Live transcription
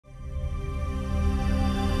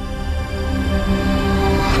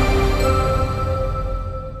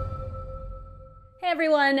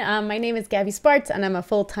everyone. My name is Gaby Spartz and I'm a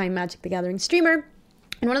full-time Magic the Gathering streamer.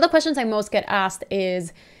 And one of the questions I most get asked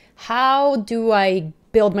is, how do I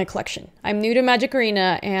build my collection? I'm new to Magic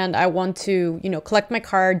Arena and I want to, collect my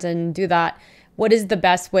cards and do that. What is the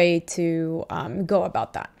best way to go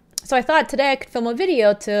about that? So I thought today I could film a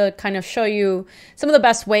video to kind of show you some of the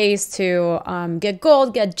best ways to get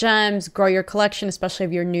gold, get gems, grow your collection, especially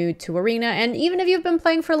if you're new to Arena. And even if you've been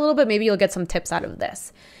playing for a little bit, maybe you'll get some tips out of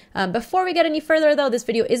this. Before we get any further though, this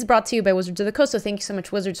video is brought to you by Wizards of the Coast, so thank you so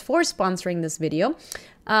much Wizards for sponsoring this video.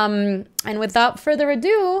 And without further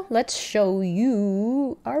ado, let's show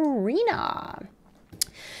you Arena.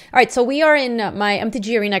 All right, so we are in my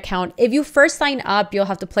MTG Arena account. If you first sign up, you'll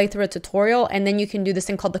have to play through a tutorial, and then you can do this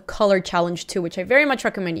thing called the Color Challenge too, which I very much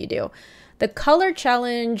recommend you do. The Color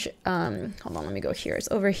Challenge, hold on, let me go here. It's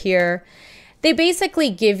over here. They basically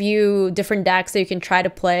give you different decks that you can try to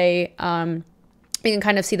play. You can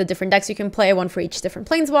kind of see the different decks you can play, one for each different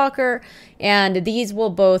planeswalker, and these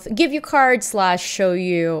will both give you cards / show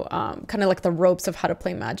you kind of like the ropes of how to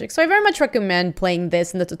play Magic. So I very much recommend playing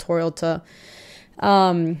this in the tutorial to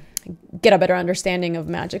get a better understanding of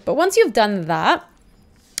Magic. But once you've done that,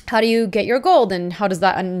 how do you get your gold and how does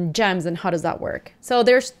that, and gems, and how does that work? So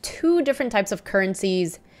there's two different types of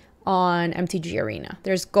currencies on MTG Arena.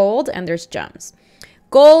 There's gold and there's gems.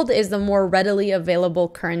 Gold is the more readily available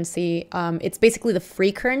currency. It's basically the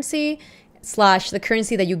free currency / the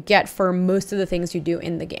currency that you get for most of the things you do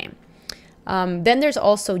in the game. Then there's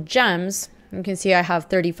also gems. You can see I have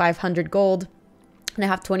 3,500 gold and I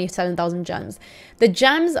have 27,000 gems. The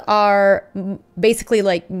gems are basically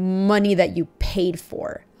like money that you paid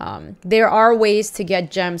for. There are ways to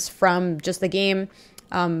get gems from just the game,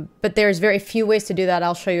 but there's very few ways to do that.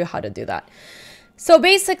 I'll show you how to do that. So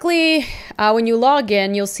basically, when you log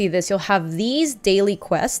in, you'll see this. You'll have these daily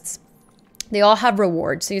quests. They all have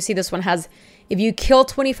rewards. So you see this one has, if you kill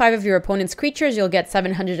 25 of your opponent's creatures, you'll get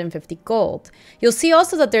 750 gold. You'll see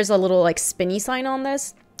also that there's a little like spinny sign on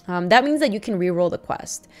this. That means that you can reroll the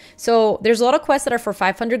quest. So there's a lot of quests that are for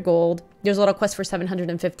 500 gold. There's a lot of quests for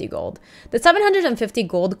 750 gold. The 750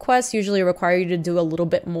 gold quests usually require you to do a little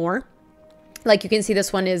bit more. Like you can see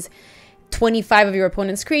this one is 25 of your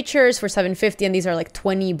opponent's creatures for 750, and these are like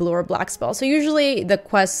 20 blue or black spells. So usually the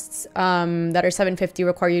quests that are 750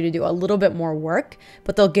 require you to do a little bit more work,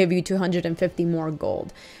 but they'll give you 250 more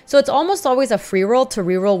gold. So it's almost always a free roll to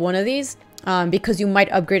reroll one of these because you might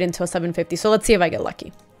upgrade into a 750. So let's see if I get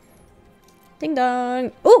lucky. Ding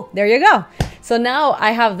dong. Oh, there you go. So now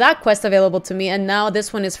I have that quest available to me, and now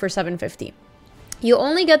this one is for 750. You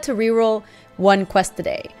only get to reroll one quest a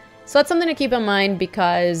day. So that's something to keep in mind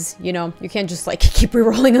because, you can't just like keep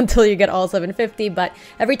rerolling until you get all 750. But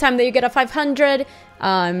every time that you get a 500,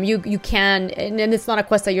 you can, and it's not a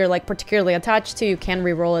quest that you're like particularly attached to, you can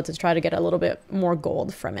reroll it to try to get a little bit more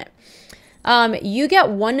gold from it. You get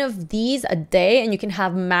one of these a day and you can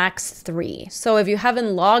have max 3. So if you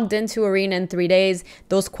haven't logged into Arena in 3 days,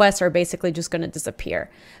 those quests are basically just going to disappear.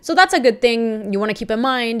 So that's a good thing you want to keep in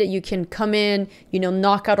mind. You can come in,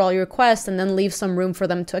 knock out all your quests and then leave some room for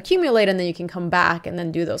them to accumulate, and then you can come back and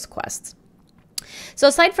then do those quests. So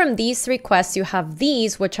aside from these 3 quests, you have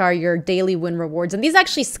these, which are your daily win rewards. And these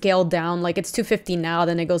actually scale down, like it's 250 now,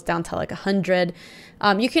 then it goes down to like 100.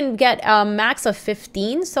 You can get a max of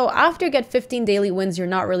 15. So after you get 15 daily wins, you're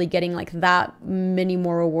not really getting like that many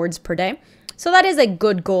more rewards per day. So that is a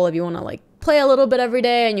good goal if you want to like play a little bit every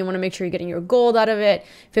day and you want to make sure you're getting your gold out of it.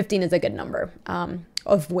 15 is a good number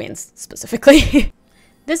of wins specifically.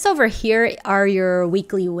 This over here are your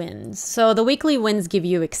weekly wins. So the weekly wins give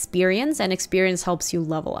you experience, and experience helps you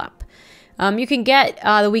level up. You can get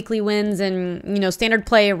the weekly wins in, standard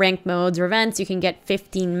play, ranked modes, or events. You can get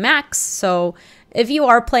 15 max. So if you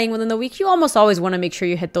are playing within the week, you almost always want to make sure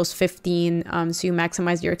you hit those 15 so you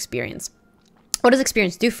maximize your experience. What does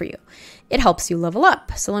experience do for you? It helps you level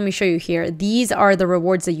up. So let me show you here. These are the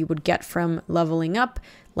rewards that you would get from leveling up.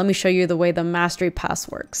 Let me show you the way the Mastery Pass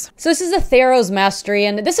works. So this is the Theros Mastery,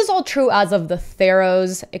 and this is all true as of the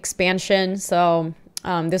Theros expansion. So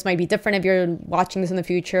this might be different if you're watching this in the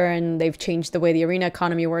future and they've changed the way the Arena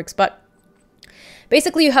economy works. But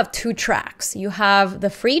basically you have 2 tracks. You have the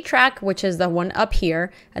free track, which is the one up here,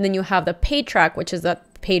 and then you have the paid track, which is the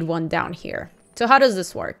paid one down here. So how does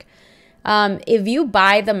this work? If you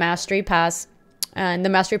buy the Mastery Pass, and the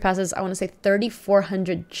Mastery Pass is, I want to say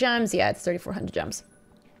 3,400 gems. Yeah, it's 3,400 gems.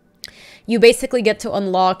 You basically get to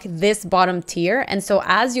unlock this bottom tier. And so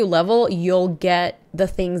as you level, you'll get the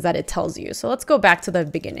things that it tells you. So let's go back to the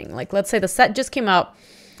beginning. Like, let's say the set just came out.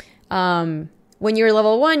 When you're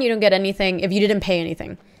level 1, you don't get anything if you didn't pay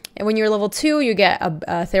anything. And when you're level 2, you get a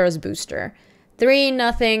Theros booster.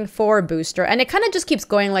 3-0 for booster. And it kind of just keeps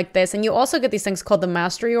going like this. And you also get these things called the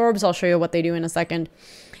mastery orbs. I'll show you what they do in a second.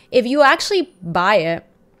 If you actually buy it,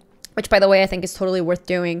 which by the way, I think is totally worth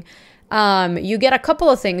doing, you get a couple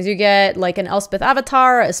of things. You get like an Elspeth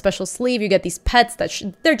avatar, a special sleeve. You get these pets that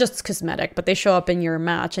they're just cosmetic, but they show up in your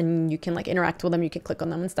match and you can like interact with them. You can click on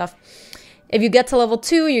them and stuff. If you get to level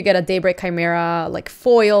 2, you get a Daybreak Chimera, like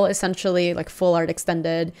foil, essentially, like full art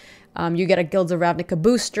extended. You get a Guilds of Ravnica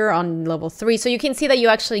booster on level 3. So you can see that you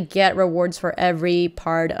actually get rewards for every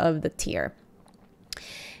part of the tier.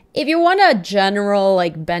 If you want a general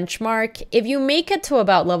like benchmark, if you make it to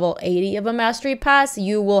about level 80 of a mastery pass,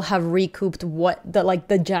 you will have recouped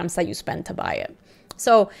the gems that you spent to buy it.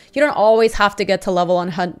 So you don't always have to get to level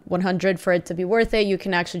 100 for it to be worth it. You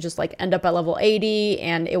can actually just like end up at level 80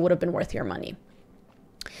 and it would have been worth your money.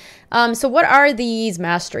 So what are these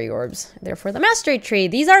mastery orbs? They're for the mastery tree.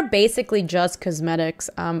 These are basically just cosmetics.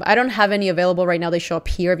 I don't have any available right now. They show up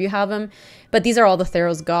here if you have them. But these are all the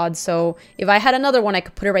Theros gods. So if I had another one, I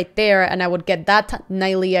could put it right there and I would get that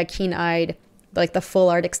Nylea Keen-Eyed, like the full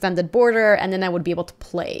art extended border, and then I would be able to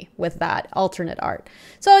play with that alternate art.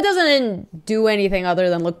 So it doesn't do anything other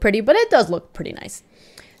than look pretty, but it does look pretty nice.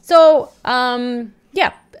 So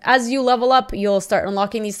yeah, as you level up, you'll start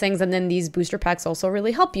unlocking these things, and then these booster packs also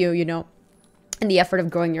really help you, you know, in the effort of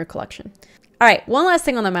growing your collection. All right, one last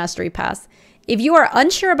thing on the Mastery Pass. If you are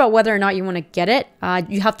unsure about whether or not you want to get it,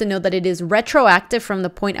 you have to know that it is retroactive from the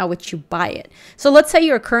point at which you buy it. So let's say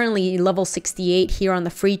you're currently level 68 here on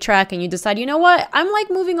the free track and you decide, you know what, I'm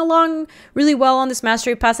like moving along really well on this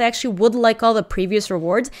Mastery Pass. I actually would like all the previous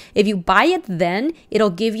rewards. If you buy it then,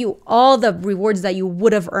 it'll give you all the rewards that you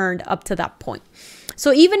would have earned up to that point.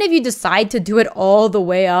 So even if you decide to do it all the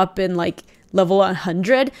way up in like level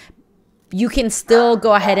 100, you can still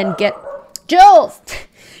go ahead and get... Jules!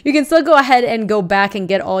 You can still go ahead and go back and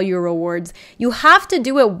get all your rewards. You have to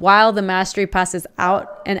do it while the Mastery Pass is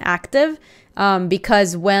out and active,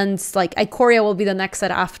 because once, like, Ikoria will be the next set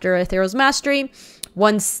after Theros Mastery.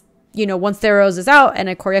 Once Theros is out and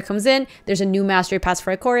Ikoria comes in, there's a new Mastery Pass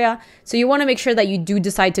for Ikoria. So you want to make sure that you do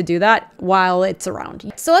decide to do that while it's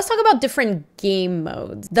around. So let's talk about different game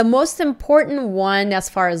modes. The most important one as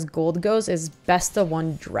far as gold goes is Best of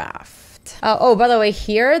 1 Draft. Oh, by the way,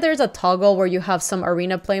 here there's a toggle where you have some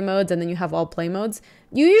arena play modes and then you have all play modes.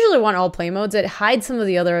 You usually want all play modes. It hides some of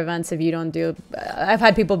the other events if you don't do. I've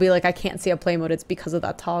had people be like, I can't see a play mode. It's because of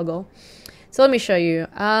that toggle. So let me show you.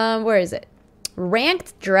 Where is it?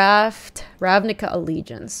 Ranked Draft, Ravnica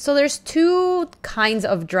Allegiance. So there's two kinds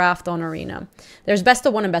of draft on Arena. There's Best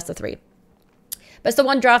of 1 and Best of 3. Best of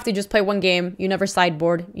 1 draft, you just play one game. You never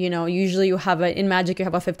sideboard. You know, usually you have in Magic, you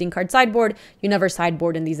have a 15-card sideboard. You never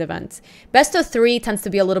sideboard in these events. Best of 3 tends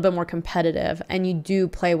to be a little bit more competitive, and you do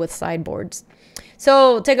play with sideboards.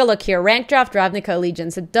 So take a look here. Ranked Draft, Ravnica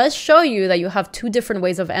Allegiance. It does show you that you have two different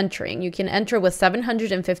ways of entering. You can enter with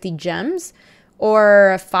 750 gems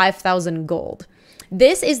or 5,000 gold.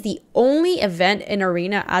 This is the only event in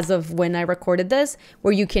Arena as of when I recorded this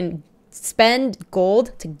where you can spend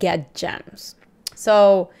gold to get gems.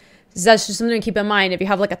 So that's just something to keep in mind. If you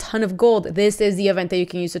have like a ton of gold, this is the event that you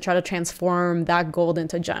can use to try to transform that gold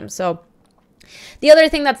into gems. So the other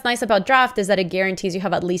thing that's nice about draft is that it guarantees you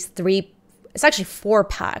have at least 3, it's actually 4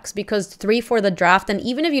 packs, because 3 for the draft. And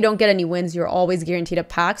even if you don't get any wins, you're always guaranteed a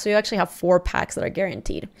pack. So you actually have 4 packs that are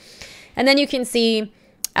guaranteed. And then you can see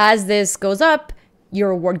as this goes up, your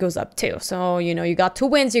reward goes up too. So, you know, you got 2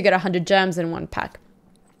 wins, you get 100 gems in 1 pack.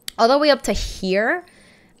 All the way up to here,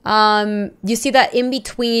 you see that in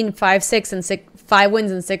between 5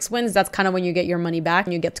 wins and 6 wins, that's kind of when you get your money back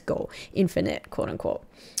and you get to go infinite, quote unquote.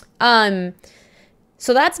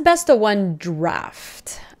 So that's Best of 1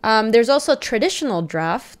 Draft. There's also a traditional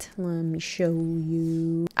draft. Let me show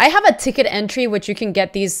you. I have a ticket entry, which you can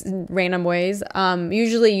get these random ways.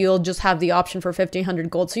 Usually you'll just have the option for 1,500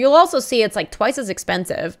 gold. So you'll also see it's like twice as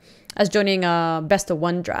expensive as joining a Best of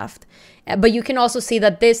 1 draft. But you can also see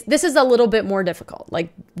that this is a little bit more difficult. Like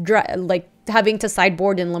having to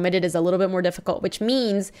sideboard in limited is a little bit more difficult, which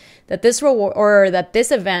means that this reward or that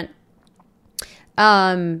this event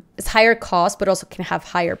is higher cost, but also can have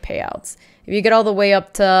higher payouts. If you get all the way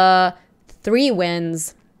up to 3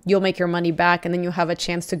 wins, you'll make your money back, and then you have a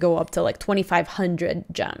chance to go up to like 2,500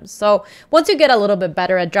 gems. So once you get a little bit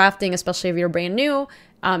better at drafting, especially if you're brand new,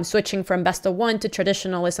 switching from Best of 1 to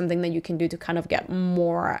traditional is something that you can do to kind of get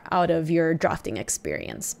more out of your drafting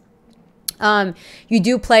experience. You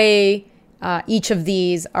do play, each of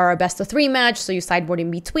these are a Best of 3 match, so you sideboard in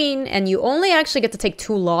between, and you only actually get to take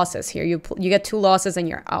 2 losses here. You get 2 losses and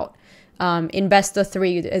you're out. In best of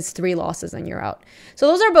 3, it's 3 losses and you're out. So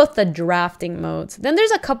those are both the drafting modes. Then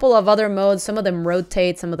there's a couple of other modes. Some of them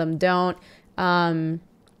rotate, some of them don't.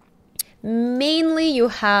 Mainly you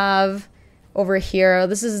have over here,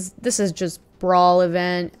 this is just brawl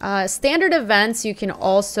event. Standard events, you can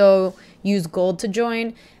also use gold to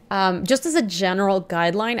join. Just as a general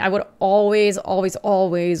guideline, I would always,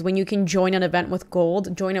 when you can join an event with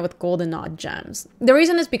gold, join it with gold and not gems. The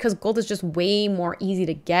reason is because gold is just way more easy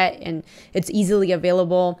to get and it's easily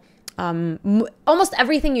available. Almost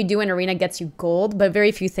everything you do in Arena gets you gold, but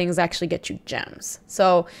very few things actually get you gems.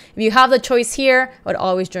 So if you have the choice here, I would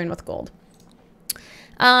always join with gold.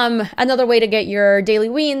 Another way to get your daily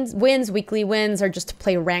wins, weekly wins, are just to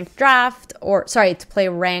play ranked draft, or sorry, to play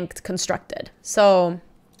ranked constructed. So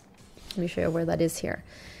let me show you where that is here.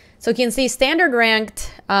 So you can see standard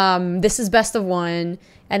ranked, this is best of 1,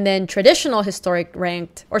 and then traditional historic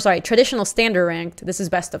ranked, or sorry, traditional standard ranked, this is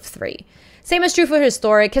best of 3. Same is true for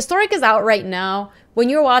historic. Historic is out right now. When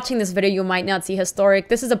you're watching this video, you might not see historic.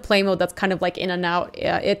 This is a play mode that's kind of like in and out.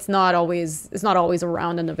 It's not always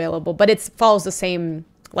around and available, but it follows the same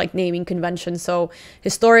like naming convention. So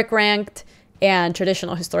historic ranked and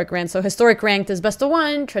traditional historic ranked. So historic ranked is best of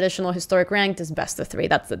 1, traditional historic ranked is best of 3.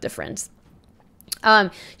 That's the difference.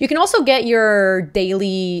 You can also get your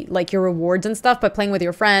daily, like your rewards and stuff by playing with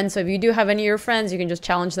your friends. So if you do have any of your friends, you can just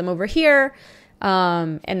challenge them over here.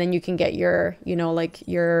 And then you can get your, you know, like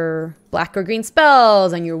your black or green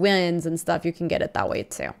spells and your wins and stuff. You can get it that way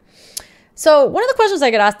too. So one of the questions I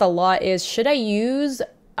get asked a lot is, should I use,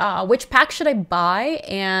 which pack should I buy?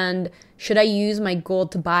 And should I use my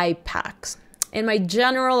gold to buy packs? And my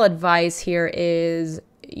general advice here is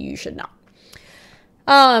you should not.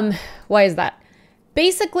 Why is that?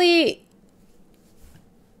 Basically,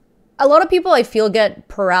 a lot of people I feel get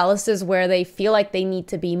paralysis where they feel like they need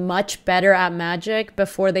to be much better at Magic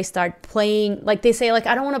before they start playing. Like they say, like,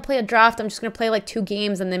 I don't want to play a draft. I'm just going to play like 2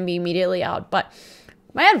 games and then be immediately out. But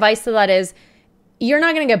my advice to that is you're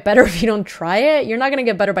not going to get better if you don't try it. You're not going to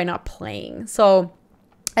get better by not playing. So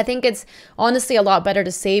I think it's honestly a lot better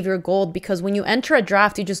to save your gold, because when you enter a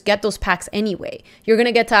draft, you just get those packs anyway. You're going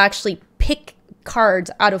to get to actually pick cards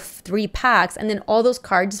out of 3 packs, and then all those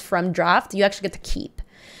cards from draft, you actually get to keep.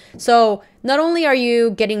 So not only are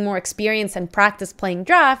you getting more experience and practice playing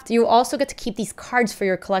draft, you also get to keep these cards for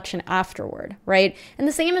your collection afterward, right? And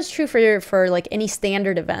the same is true for like any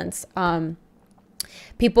standard events.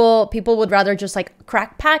 People would rather just like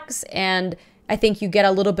crack packs, and I think you get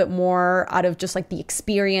a little bit more out of just like the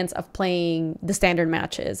experience of playing the standard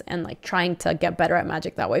matches and like trying to get better at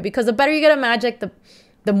Magic that way. Because the better you get at Magic,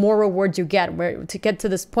 the more rewards you get, where to get to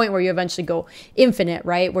this point where you eventually go infinite,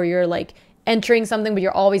 right? Where you're like entering something, but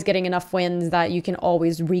you're always getting enough wins that you can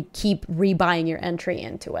always keep rebuying your entry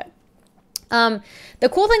into it. The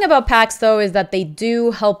cool thing about packs though is that they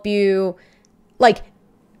do help you, like,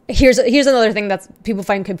 here's another thing that people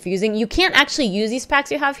find confusing. You can't actually use these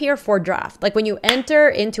packs you have here for draft. Like when you enter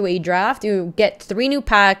into a draft, you get 3 new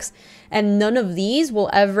packs and none of these will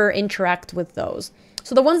ever interact with those.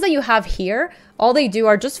 So the ones that you have here, all they do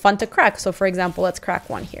are just fun to crack. So for example, let's crack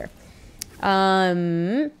one here.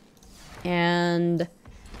 And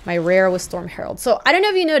my rare was Storm Herald. So I don't know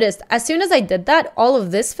if you noticed, as soon as I did that, all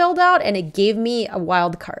of this filled out and it gave me a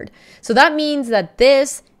wild card. So that means that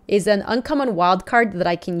this is an uncommon wild card that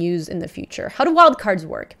I can use in the future. How do wild cards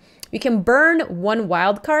work? You can burn 1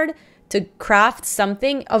 wild card to craft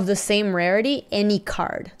something of the same rarity, any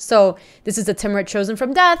card. So this is a Timorite Chosen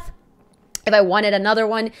from Death. If I wanted another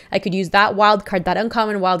one, I could use that wild card, that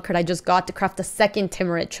uncommon wild card I just got, to craft a second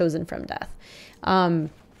Timorite Chosen from Death.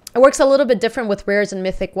 It works a little bit different with rares and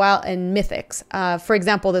mythics. For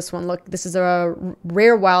example, this one, look, this is a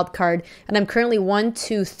rare wild card, and I'm currently 1,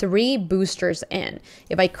 2, 3 boosters in.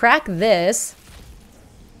 If I crack this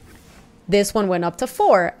one went up to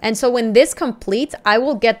 4. And so when this completes, I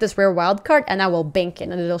will get this rare wild card and I will bank it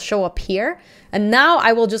and it'll show up here. And now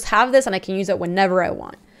I will just have this and I can use it whenever I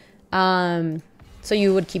want. So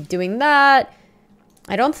you would keep doing that.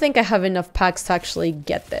 I don't think I have enough packs to actually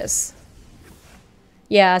get this.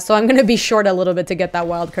 Yeah, so I'm going to be short a little bit to get that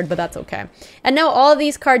wild card, but that's okay. And now all of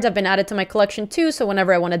these cards have been added to my collection too, so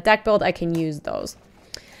whenever I want a deck build, I can use those.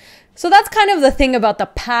 So that's kind of the thing about the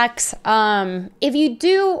packs. If you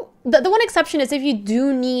do, the one exception is if you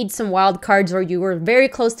do need some wild cards or you were very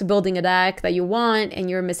close to building a deck that you want and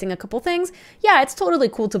you're missing a couple things, yeah, it's totally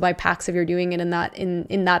cool to buy packs if you're doing it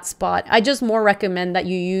in that spot. I just more recommend that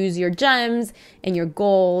you use your gems and your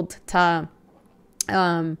gold to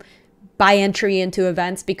buy entry into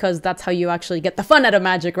events, because that's how you actually get the fun out of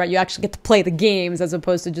Magic, right? You actually get to play the games as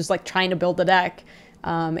opposed to just like trying to build a deck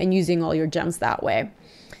and using all your gems that way.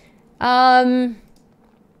 And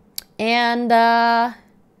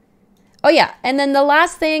oh yeah, and then the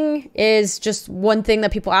last thing is just one thing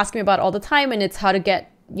that people ask me about all the time, and it's how to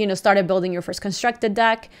get, started building your first constructed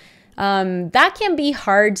deck. That can be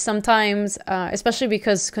hard sometimes, especially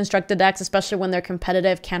because constructed decks, especially when they're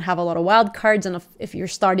competitive, can have a lot of wild cards. And if you're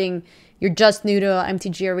just new to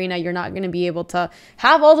MTG Arena, you're not going to be able to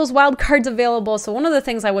have all those wild cards available. So one of the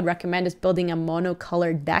things I would recommend is building a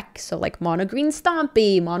monocolored deck. So like mono green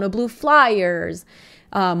Stompy, mono blue Flyers,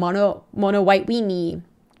 mono white Weenie,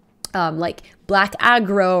 like black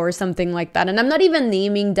aggro or something like that. And I'm not even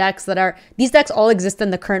naming decks these decks all exist in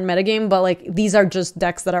the current metagame, but like these are just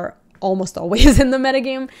decks that are almost always in the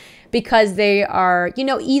metagame because they are,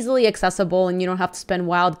 easily accessible and you don't have to spend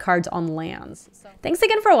wild cards on lands. So, thanks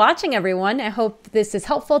again for watching, everyone. I hope this is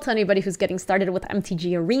helpful to anybody who's getting started with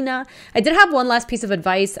MTG Arena. I did have one last piece of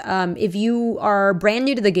advice. If you are brand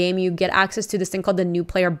new to the game, you get access to this thing called the New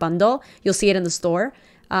Player Bundle. You'll see it in the store.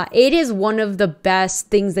 It is one of the best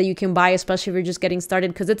things that you can buy, especially if you're just getting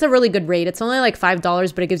started, because it's a really good rate. It's only like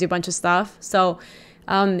 $5, but it gives you a bunch of stuff. So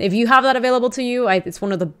if you have that available to you, it's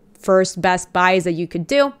one of the first best buys that you could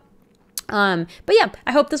do. But yeah,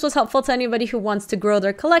 I hope this was helpful to anybody who wants to grow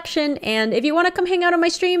their collection. And if you want to come hang out on my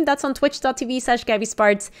stream, that's on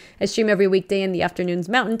twitch.tv/GabySpartz. I stream every weekday in the afternoons,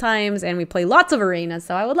 mountain times, and we play lots of arenas.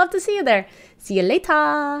 So I would love to see you there. See you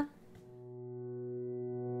later.